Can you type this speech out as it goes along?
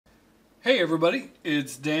Hey everybody,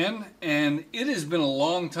 it's Dan, and it has been a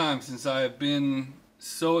long time since I have been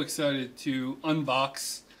so excited to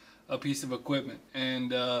unbox a piece of equipment.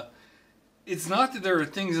 And it's not that there are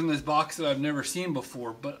things in this box that I've never seen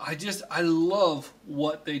before, but I love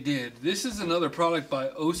what they did. This is another product by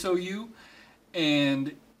Osoyoo,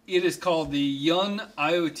 and it is called the Yun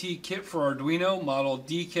IoT Kit for Arduino, model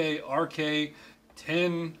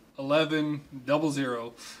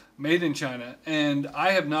DKRK101100. Made in China, and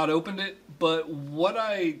I have not opened it, but what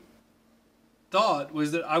I thought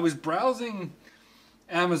was that I was browsing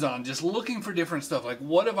Amazon just looking for different stuff, like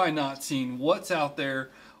what have I not seen, what's out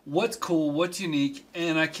there, what's cool, what's unique,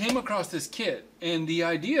 and I came across this kit, and the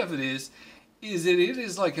idea of it is that it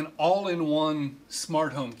is like an all-in-one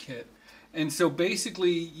smart home kit. And so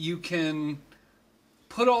basically you can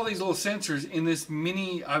put all these little sensors in this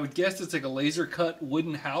mini, I would guess it's like a laser cut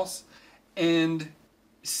wooden house, and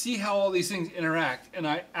see how all these things interact, and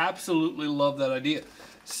I absolutely love that idea.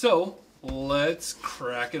 So let's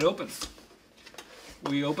crack it open.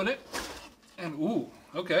 We open it, and ooh,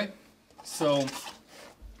 okay. So,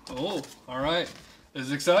 oh, all right, this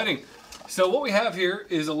is exciting. So what we have here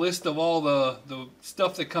is a list of all the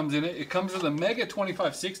stuff that comes in it. It comes with a Mega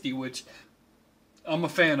 2560, which I'm a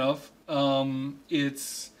fan of.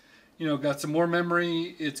 It's, you know, got some more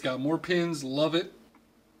memory. It's got more pins. Love it.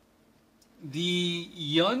 The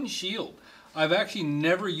Yun Shield. I've actually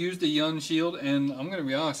never used a Yun Shield, and I'm going to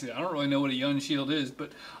be honest with you, I don't really know what a Yun Shield is,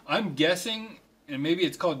 but I'm guessing, and maybe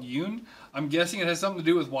it's called Yun, I'm guessing it has something to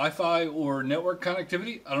do with Wi-Fi or network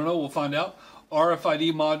connectivity. I don't know, we'll find out.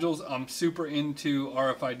 RFID modules, I'm super into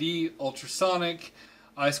RFID, ultrasonic,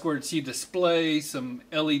 I2C display, some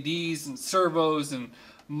LEDs and servos, and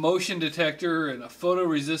motion detector, and a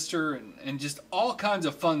photoresistor, and just all kinds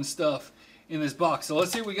of fun stuff in this box. So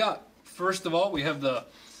let's see what we got. First of all, we have the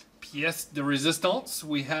pièce de résistance.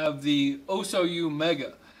 We have the Osoyoo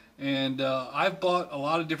Mega. And I've bought a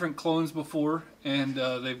lot of different clones before, and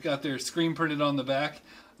they've got their screen printed on the back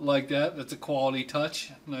like that. That's a quality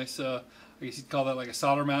touch. Nice, I guess you'd call that like a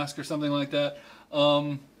solder mask or something like that.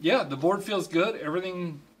 Yeah, the board feels good.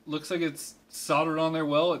 Everything looks like it's soldered on there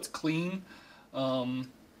well. It's clean.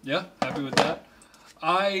 Yeah, happy with that.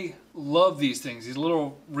 I love these things, these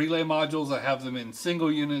little relay modules. I have them in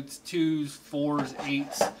single units, 2s, 4s,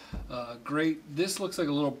 8s. Great. This looks like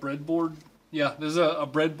a little breadboard. Yeah, there's a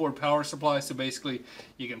breadboard power supply, so basically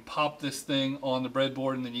you can pop this thing on the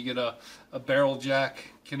breadboard, and then you get a barrel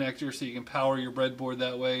jack connector so you can power your breadboard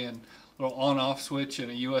that way, and a little on-off switch and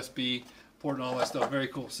a USB port and all that stuff. Very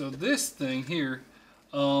cool. So this thing here,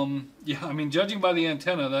 yeah, I mean, judging by the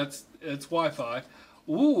antenna, it's Wi-Fi.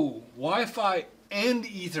 Ooh, Wi-Fi and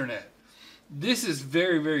Ethernet. This is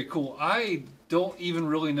very, very cool. I don't even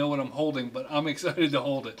really know what I'm holding, but I'm excited to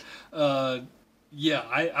hold it. Yeah,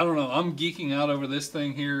 I don't know. I'm geeking out over this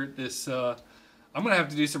thing here. This I'm gonna have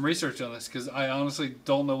to do some research on this because I honestly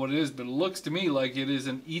don't know what it is, but it looks to me like it is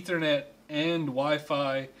an Ethernet and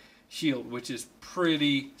Wi-Fi shield, which is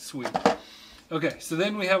pretty sweet. Okay, so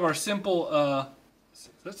then we have our simple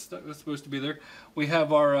that's supposed to be there. We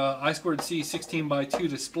have our I2C 16x2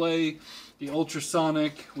 display, the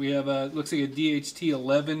ultrasonic. We have looks like a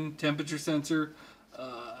DHT11 temperature sensor.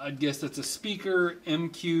 I'd guess that's a speaker.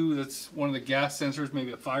 MQ, that's one of the gas sensors,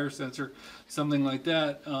 maybe a fire sensor, something like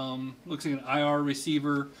that. Looks like an IR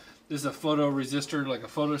receiver. This is a photoresistor, like a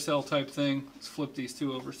photocell type thing. Let's flip these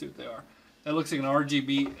two over, see what they are. That looks like an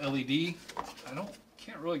RGB LED.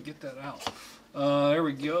 Can't really get that out. There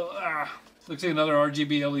we go. Looks like another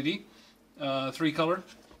RGB LED, 3-color.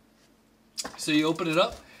 So you open it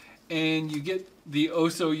up, and you get the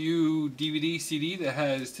Osoyoo DVD CD that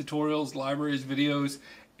has tutorials, libraries, videos,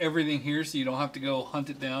 everything here, so you don't have to go hunt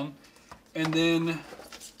it down. And then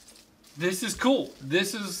this is cool.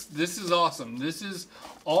 This is awesome. This is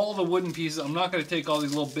all the wooden pieces. I'm not going to take all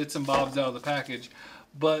these little bits and bobs out of the package,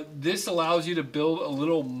 but this allows you to build a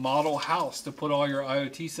little model house to put all your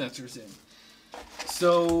IoT sensors in.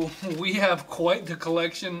 So we have quite the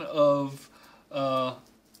collection of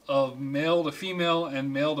male to female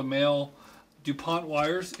and male to male DuPont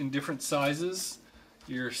wires in different sizes.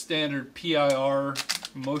 Your standard PIR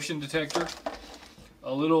motion detector,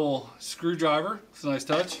 a little screwdriver, it's a nice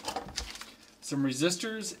touch, some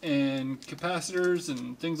resistors and capacitors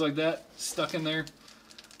and things like that stuck in there,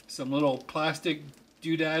 some little plastic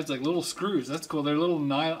doodads, like little screws. That's cool. They're little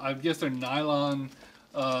I guess they're nylon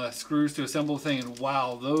screws to assemble the thing, and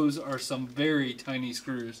wow, those are some very tiny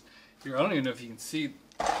screws. Here, I don't even know if you can see.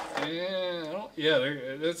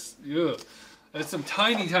 Yeah, that's some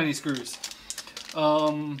tiny screws.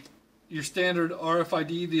 Your standard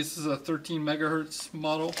RFID. This is a 13 megahertz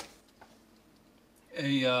model.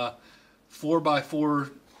 A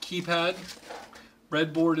 4x4 keypad,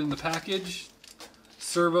 breadboard in the package,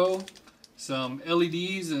 servo, some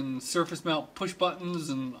LEDs and surface mount push buttons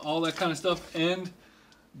and all that kind of stuff, and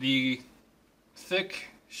the thick,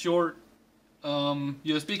 short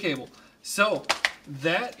USB cable. So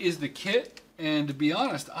that is the kit, and to be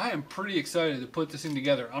honest, I am pretty excited to put this thing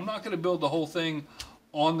together. I'm not going to build the whole thing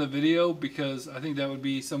on the video because I think that would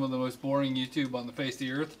be some of the most boring YouTube on the face of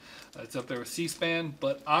the earth. It's up there with C-SPAN,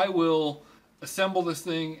 but I will assemble this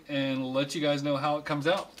thing and let you guys know how it comes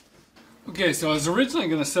out. Okay, so I was originally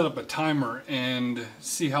going to set up a timer and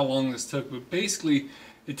see how long this took, but basically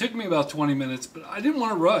it took me about 20 minutes, but I didn't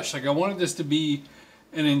want to rush. Like, I wanted this to be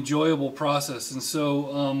an enjoyable process, and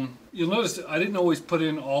so you'll notice I didn't always put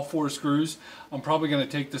in all 4 screws. I'm probably going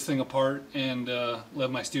to take this thing apart and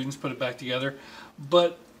let my students put it back together,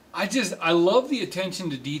 but I love the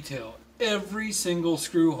attention to detail. Every single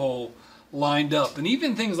screw hole lined up, and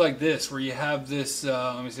even things like this where you have this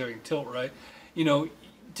let me see if I can tilt right, you know,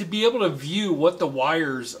 to be able to view what the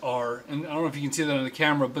wires are, and I don't know if you can see that on the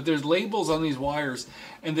camera, but there's labels on these wires,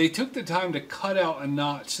 and they took the time to cut out a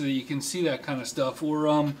notch so that you can see that kind of stuff. Or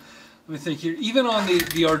let me think here, even on the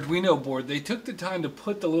Arduino board, they took the time to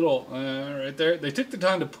put the little right there, they took the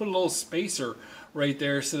time to put a little spacer right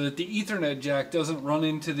there so that the Ethernet jack doesn't run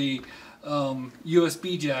into the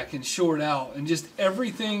USB jack and short out, and just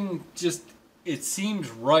everything, just, it seems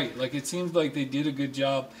right. Like, it seems like they did a good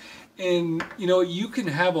job. And you know, you can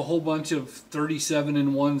have a whole bunch of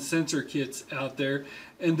 37-in-1 sensor kits out there,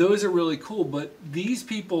 and those are really cool, but these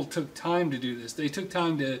people took time to do this. They took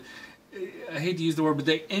time to, I hate to use the word, but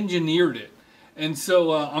they engineered it. And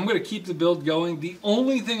so I'm going to keep the build going. The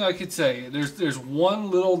only thing I could say, there's one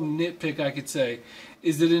little nitpick I could say,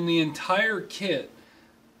 is that in the entire kit,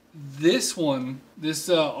 this one, this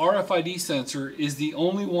RFID sensor, is the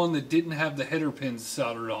only one that didn't have the header pins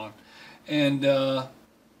soldered on. And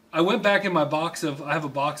I went back in my box of, I have a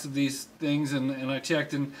box of these things, and I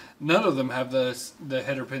checked, and none of them have the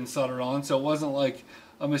header pins soldered on, so it wasn't like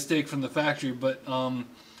a mistake from the factory. But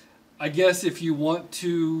I guess if you want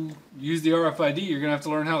to use the RFID, you're going to have to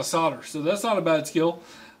learn how to solder. So that's not a bad skill.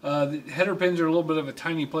 The header pins are a little bit of a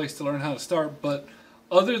tiny place to learn how to start, but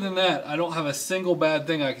other than that, I don't have a single bad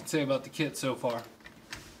thing I can say about the kit so far.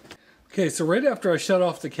 Okay, so right after I shut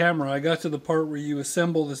off the camera, I got to the part where you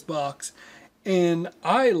assemble this box. And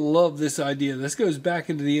I love this idea. This goes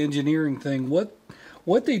back into the engineering thing.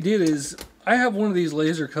 What they did is, I have one of these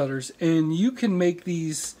laser cutters, and you can make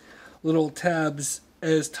these little tabs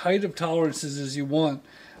as tight of tolerances as you want,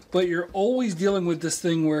 but you're always dealing with this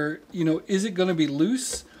thing where, you know, is it going to be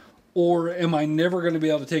loose, or am I never going to be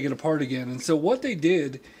able to take it apart again? And so what they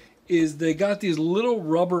did is they got these little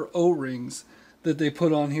rubber O-rings that they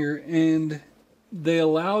put on here, and they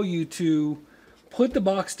allow you to put the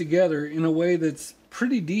box together in a way that's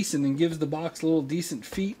pretty decent and gives the box a little decent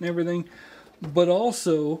feet and everything, but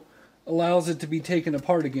also allows it to be taken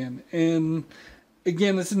apart again. And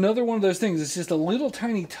again, it's another one of those things. It's just a little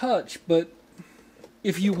tiny touch, but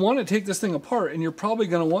if you want to take this thing apart, and you're probably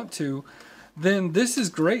going to want to, then this is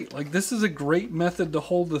great. Like, this is a great method to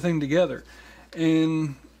hold the thing together.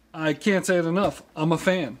 And I can't say it enough. I'm a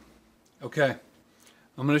fan. Okay,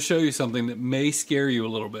 I'm going to show you something that may scare you a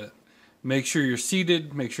little bit. Make sure you're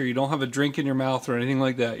seated. Make sure you don't have a drink in your mouth or anything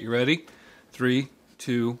like that. You ready? 3,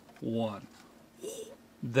 2, 1.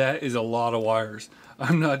 That is a lot of wires.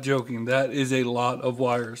 I'm not joking. That is a lot of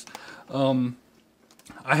wires.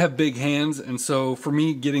 I have big hands, and so for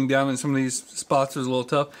me, getting down in some of these spots was a little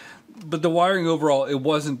tough. But the wiring overall, it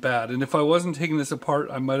wasn't bad. And if I wasn't taking this apart,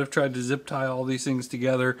 I might have tried to zip tie all these things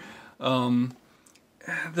together.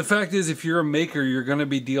 The fact is, if you're a maker, you're going to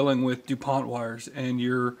be dealing with DuPont wires, and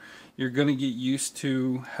you're going to get used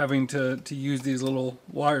to having to use these little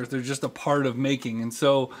wires. They're just a part of making. And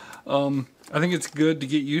so I think it's good to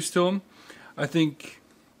get used to them. I think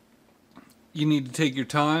you need to take your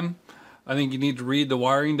time. I think you need to read the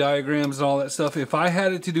wiring diagrams and all that stuff. If I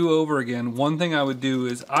had it to do over again, one thing I would do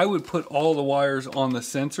is I would put all the wires on the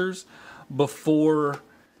sensors before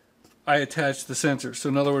I attach the sensor. So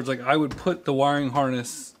in other words, like, I would put the wiring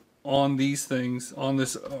harness on these things, on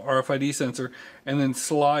this RFID sensor, and then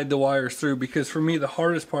slide the wires through, because for me the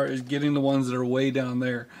hardest part is getting the ones that are way down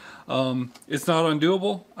there. It's not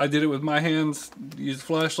undoable. I did it with my hands, used a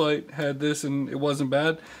flashlight, had this, and it wasn't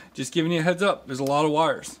bad. Just giving you a heads up, there's a lot of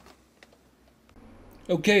wires.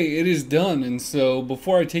 Okay, it is done, and so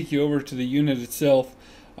before I take you over to the unit itself,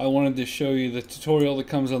 I wanted to show you the tutorial that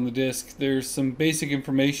comes on the disc. There's some basic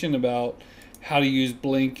information about how to use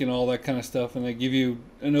Blink and all that kind of stuff, and they give you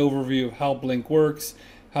an overview of how Blink works,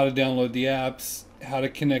 how to download the apps, how to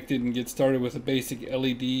connect it and get started with a basic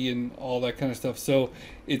LED and all that kind of stuff. So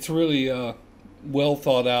it's really well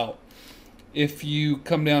thought out. If you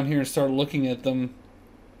come down here and start looking at them,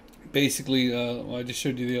 basically, well, I just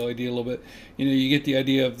showed you the LED a little bit. You know, you get the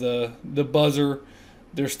idea of the buzzer.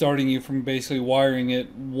 They're starting you from basically wiring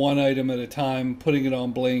it one item at a time, putting it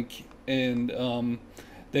on blink, and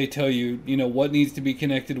they tell you, you know, what needs to be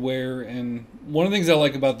connected where. And one of the things I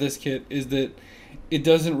like about this kit is that it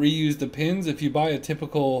doesn't reuse the pins. If you buy a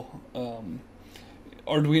typical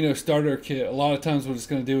Arduino starter kit, a lot of times what it's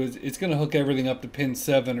going to do is it's going to hook everything up to pin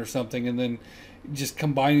 7 or something, and then just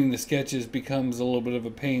combining the sketches becomes a little bit of a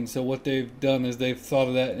pain. So what they've done is they've thought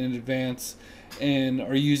of that in advance and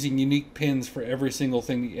are using unique pins for every single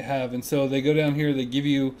thing that you have. And so they go down here, they give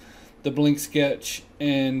you the blink sketch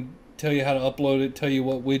and tell you how to upload it, tell you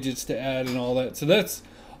what widgets to add and all that. So that's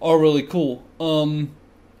all really cool.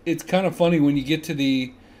 It's kind of funny when you get to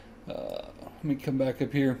the let me come back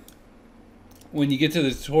up here. When you get to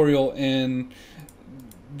the tutorial, and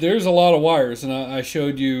there's a lot of wires, and I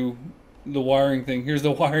showed you the wiring thing. Here's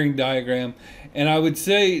the wiring diagram, and I would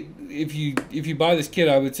say if you buy this kit,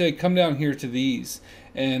 I would say come down here to these,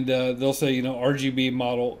 and they'll say, you know, RGB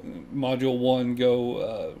module 1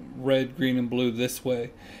 go red, green, and blue this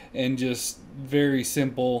way, and just very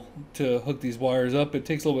simple to hook these wires up. It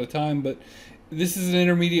takes a little bit of time, but this is an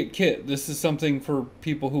intermediate kit. This is something for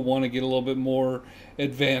people who want to get a little bit more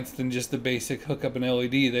advanced than just the basic hook up an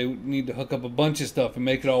LED. They need to hook up a bunch of stuff and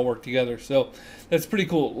make it all work together. So that's pretty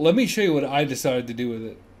cool. Let me show you what I decided to do with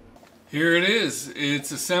it. Here it is.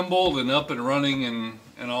 It's assembled and up and running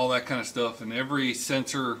and all that kind of stuff. And every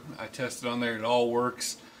sensor I tested on there, it all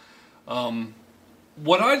works.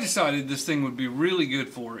 What I decided this thing would be really good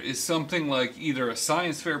for is something like either a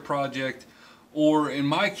science fair project, or in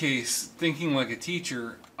my case, thinking like a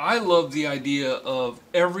teacher. I love the idea of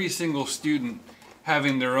every single student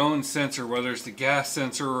having their own sensor, whether it's the gas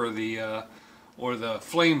sensor or the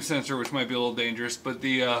flame sensor, which might be a little dangerous, but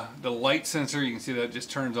the light sensor, you can see that just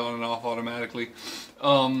turns on and off automatically.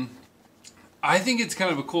 I think it's kind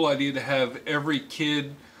of a cool idea to have every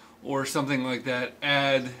kid or something like that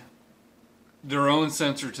add their own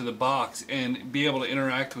sensor to the box and be able to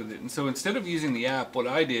interact with it. And so instead of using the app, what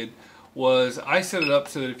I did was I set it up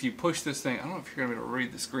so that if you push this thing, I don't know if you're going to be able to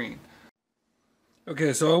read the screen.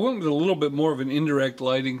 Okay, so I went with a little bit more of an indirect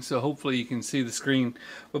lighting, so hopefully you can see the screen.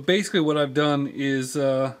 But basically what I've done is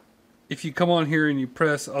if you come on here and you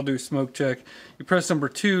press, I'll do smoke check. You press number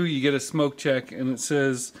 2, you get a smoke check and it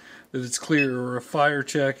says that it's clear, or a fire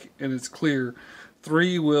check and it's clear.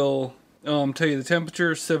 3 will tell you the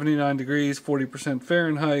temperature, 79 degrees, 40%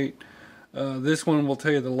 Fahrenheit. This one will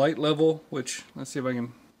tell you the light level, which, let's see if I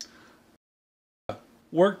can.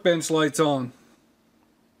 Workbench lights on.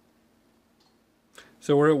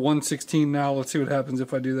 So we're at 116 now. Let's see what happens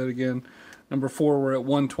if I do that again. Number 4, we're at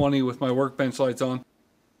 120 with my workbench lights on.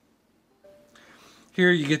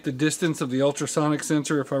 Here you get the distance of the ultrasonic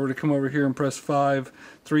sensor. If I were to come over here and press 5,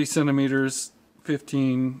 3 centimeters,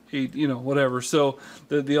 15, 8, you know, whatever. So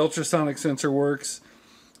the ultrasonic sensor works.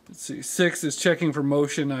 Let's see, 6 is checking for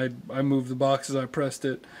motion. I moved the box as I pressed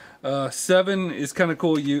it. 7 is kind of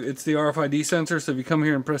cool. It's the Rfid sensor, so if you come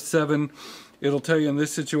here and press 7, it'll tell you in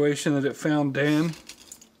this situation that it found Dan,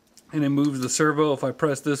 and it moves the servo. If I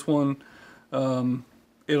press this one,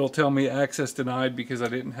 it'll tell me access denied because I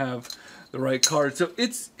didn't have the right card. So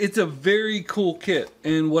it's a very cool kit,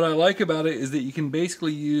 and what I like about it is that you can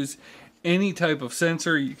basically use any type of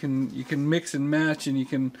sensor. You can mix and match, and you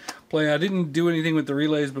can play. I didn't do anything with the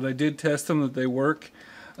relays, but I did test them that they work.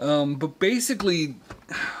 But basically,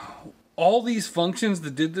 all these functions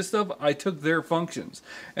that did this stuff, I took their functions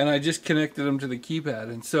and I just connected them to the keypad.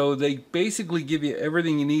 And so they basically give you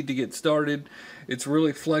everything you need to get started. It's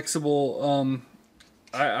really flexible.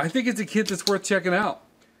 I think it's a kit that's worth checking out.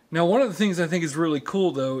 Now, one of the things I think is really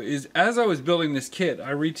cool, though, is as I was building this kit,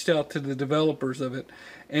 I reached out to the developers of it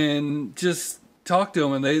and just talked to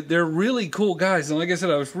them. And they're really cool guys. And like I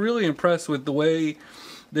said, I was really impressed with the way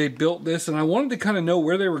they built this. And I wanted to kind of know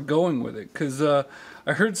where they were going with it, because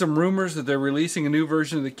I heard some rumors that they're releasing a new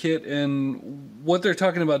version of the kit, and what they're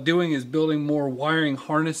talking about doing is building more wiring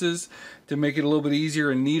harnesses to make it a little bit easier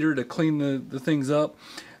and neater to clean the things up.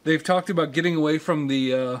 They've talked about getting away from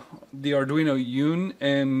the Arduino Yun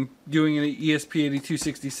and doing an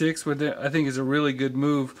ESP8266, which I think is a really good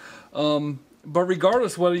move. But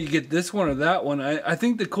regardless whether you get this one or that one, I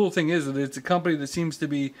think the cool thing is that it's a company that seems to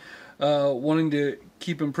be wanting to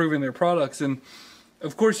keep improving their products. And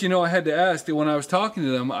of course, you know, I had to ask that when I was talking to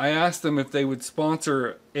them, I asked them if they would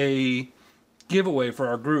sponsor a giveaway for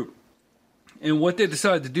our group. And what they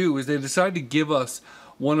decided to do is they decided to give us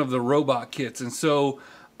one of the robot kits. And so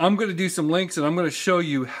I'm going to do some links and I'm going to show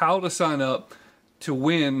you how to sign up to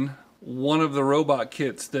win one of the robot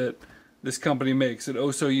kits that this company makes, that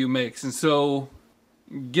Osoyoo makes. And so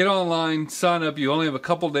get online, sign up. You only have a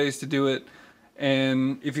couple days to do it.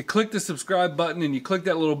 And if you click the subscribe button and you click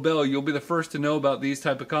that little bell, you'll be the first to know about these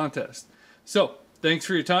type of contests. So thanks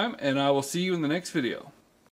for your time, and I will see you in the next video.